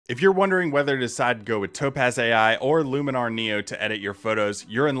If you're wondering whether to decide to go with Topaz AI or Luminar NEO to edit your photos,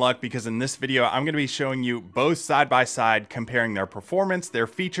 you're in luck because in this video, I'm going to be showing you both side by side, comparing their performance, their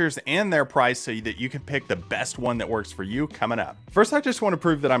features, and their price so that you can pick the best one that works for you coming up. First, I just want to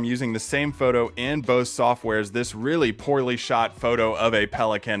prove that I'm using the same photo in both softwares. This really poorly shot photo of a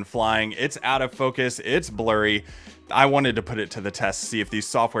pelican flying. It's out of focus, it's blurry. I wanted to put it to the test to see if these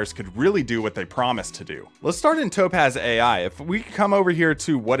softwares could really do what they promised to do. Let's start in Topaz AI. If we come over here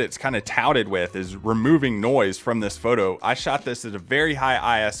to what it's kind of touted with is removing noise from this photo. I shot this at a very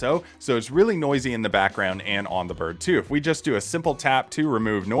high ISO, so it's really noisy in the background and on the bird too. If we just do a simple tap to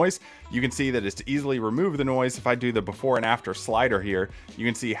remove noise, you can see that it's easily remove the noise. If I do the before and after slider here, you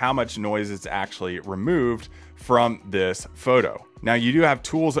can see how much noise is actually removed from this photo. Now you do have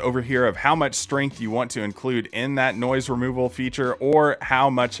tools over here of how much strength you want to include in that noise removal feature or how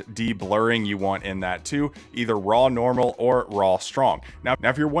much de-blurring you want in that too, either raw normal or raw strong. Now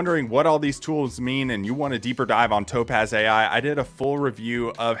if you're wondering what all these tools mean and you want a deeper dive on Topaz AI, I did a full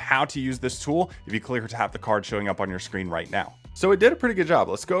review of how to use this tool if you click or tap the card showing up on your screen right now. So it did a pretty good job.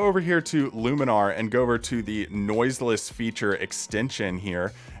 Let's go over here to Luminar and go over to the noiseless feature extension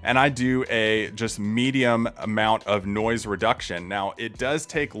here. And I do a just medium amount of noise reduction. Now it does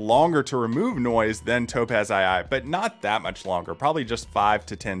take longer to remove noise than Topaz AI, but not that much longer, probably just 5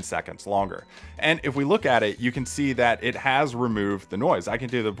 to 10 seconds longer. And if we look at it, you can see that it has removed the noise. I can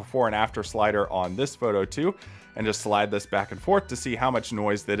do the before and after slider on this photo too, and just slide this back and forth to see how much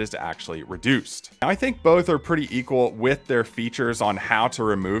noise that is actually reduced. Now I think both are pretty equal with their features on how to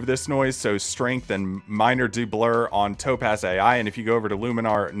remove this noise. So strength and minor deblur on Topaz AI. And if you go over to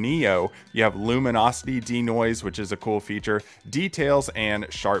Luminar NEO, you have luminosity denoise, which is a cool feature, details and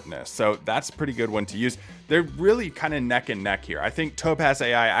sharpness. So that's a pretty good one to use. They're really kind of neck and neck here. I think Topaz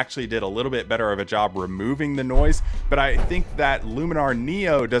AI actually did a little bit better of a job removing the noise, but I think that Luminar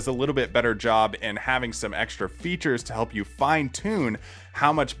NEO does a little bit better job in having some extra features to help you fine tune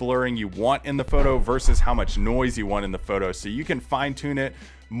how much blurring you want in the photo versus how much noise you want in the photo. So you can fine tune it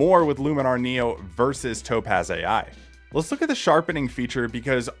more with Luminar NEO versus Topaz AI. Let's look at the sharpening feature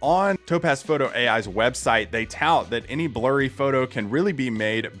because on Topaz Photo AI's website, they tout that any blurry photo can really be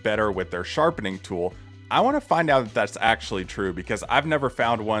made better with their sharpening tool. I want to find out if that's actually true because I've never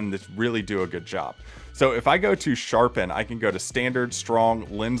found one that really do a good job. So if I go to sharpen, I can go to standard, strong,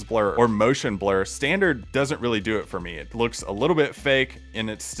 lens blur, or motion blur. Standard doesn't really do it for me. It looks a little bit fake and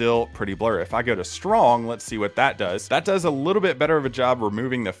it's still pretty blurry. If I go to strong, let's see what that does. That does a little bit better of a job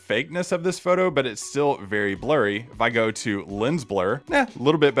removing the fakeness of this photo, but it's still very blurry. If I go to lens blur, a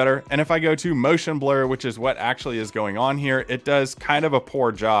little bit better. And if I go to motion blur, which is what actually is going on here, it does kind of a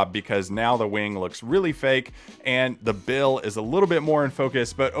poor job because now the wing looks really fake and the bill is a little bit more in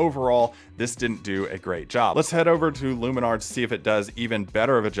focus, but overall, this didn't do a great job. Let's head over to Luminar to see if it does even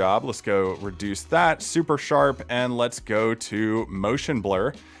better of a job. Let's go reduce that, super sharp, and let's go to motion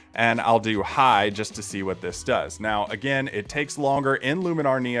blur. And I'll do high just to see what this does. Now, again, it takes longer in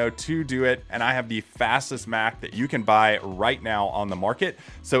Luminar NEO to do it, and I have the fastest Mac that you can buy right now on the market.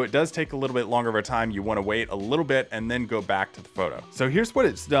 So it does take a little bit longer of a time. You want to wait a little bit and then go back to the photo. So here's what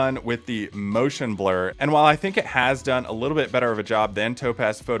it's done with the motion blur. And while I think it has done a little bit better of a job than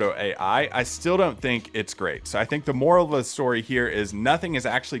Topaz Photo AI, I still don't think it's great. So I think the moral of the story here is nothing is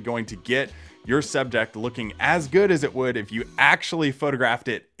actually going to get your subject looking as good as it would if you actually photographed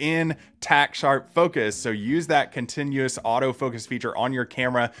it in tack sharp focus. So use that continuous autofocus feature on your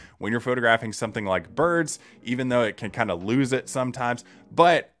camera when you're photographing something like birds, even though it can kind of lose it sometimes.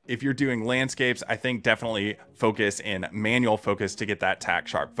 But if you're doing landscapes, I think definitely focus in manual focus to get that tack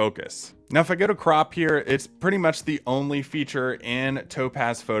sharp focus. Now, if I go to crop here, it's pretty much the only feature in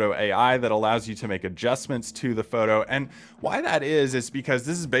Topaz Photo AI that allows you to make adjustments to the photo. And why that is because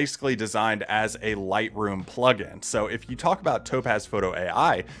this is basically designed as a Lightroom plugin. So if you talk about Topaz Photo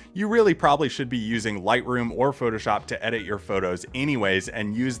AI, you really probably should be using Lightroom or Photoshop to edit your photos anyways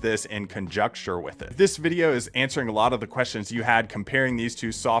and use this in conjecture with it. If this video is answering a lot of the questions you had comparing these two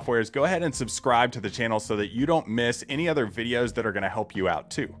softwares, go ahead and subscribe to the channel so that you don't miss any other videos that are going to help you out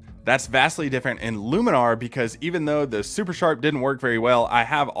too. That's vastly different in Luminar because even though the super sharp didn't work very well, I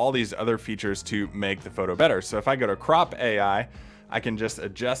have all these other features to make the photo better. So if I go to crop AI, I can just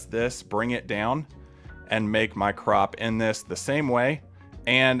adjust this, bring it down, and make my crop in this the same way.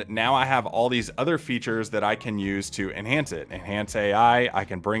 And now I have all these other features that I can use to enhance it. Enhance AI, I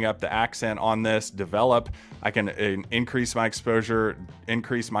can bring up the accent on this, develop, I can increase my exposure,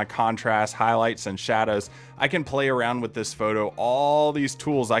 increase my contrast, highlights and shadows. I can play around with this photo, all these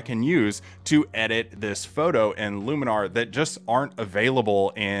tools I can use to edit this photo in Luminar that just aren't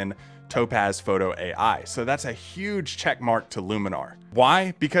available in Topaz Photo AI. So that's a huge check mark to Luminar.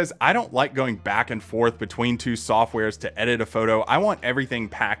 Why? Because I don't like going back and forth between two softwares to edit a photo. I want everything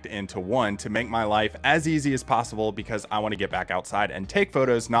packed into one to make my life as easy as possible, because I want to get back outside and take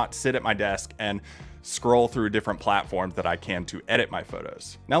photos, not sit at my desk and scroll through different platforms that I can to edit my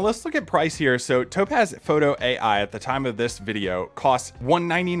photos. Now let's look at price here. So Topaz Photo AI at the time of this video costs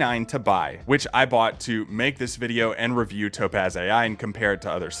 $199 to buy, which I bought to make this video and review Topaz AI and compare it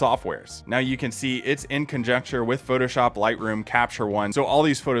to other softwares. Now you can see it's in conjunction with Photoshop, Lightroom, Capture One. So all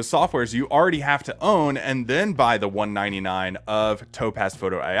these photo softwares you already have to own and then buy the $199 of Topaz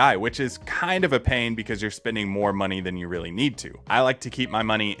Photo AI, which is kind of a pain because you're spending more money than you really need to. I like to keep my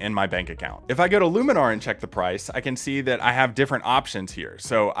money in my bank account. If I go to Luminar and check the price, I can see that I have different options here.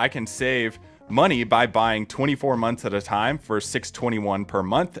 So I can save money by buying 24 months at a time for $621 per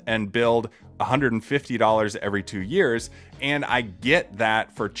month and build $150 every 2 years. And I get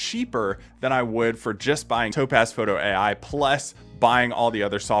that for cheaper than I would for just buying Topaz Photo AI plus buying all the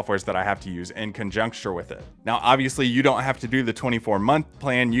other softwares that I have to use in conjunction with it. Now, obviously you don't have to do the 24-month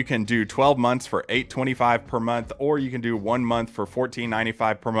plan. You can do 12 months for $825 per month, or you can do 1 month for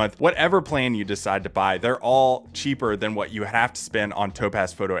 $1495 per month. Whatever plan you decide to buy, they're all cheaper than what you have to spend on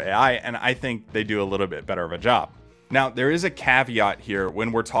Topaz Photo AI, and I think they do a little bit better of a job. Now, there is a caveat here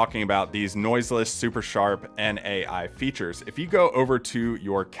when we're talking about these noiseless, super sharp, and AI features. If you go over to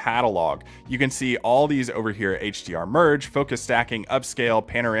your catalog, you can see all these over here: HDR merge, focus stacking, upscale,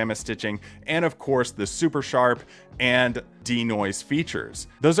 panorama stitching, and of course the super sharp and denoise features.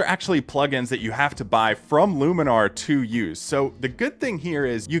 Those are actually plugins that you have to buy from Luminar to use. So the good thing here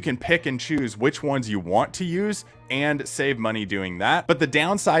is you can pick and choose which ones you want to use and save money doing that. But the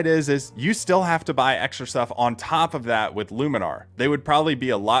downside is you still have to buy extra stuff on top of that with Luminar. They would probably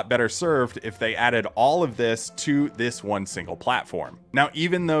be a lot better served if they added all of this to this one single platform. Now,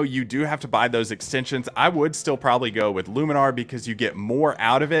 even though you do have to buy those extensions, I would still probably go with Luminar because you get more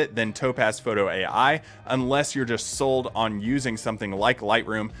out of it than Topaz Photo AI, unless you're just sold on using something like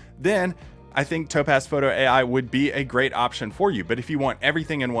Lightroom. Then I think Topaz Photo AI would be a great option for you. But if you want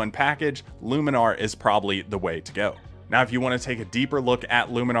everything in one package, Luminar is probably the way to go. Now, if you want to take a deeper look at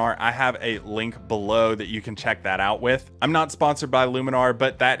Luminar, I have a link below that you can check that out with. I'm not sponsored by Luminar,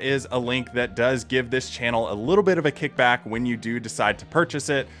 but that is a link that does give this channel a little bit of a kickback when you do decide to purchase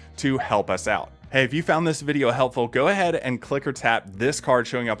it to help us out. Hey, if you found this video helpful, go ahead and click or tap this card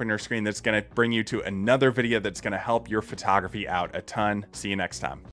showing up on your screen. That's going to bring you to another video that's going to help your photography out a ton. See you next time.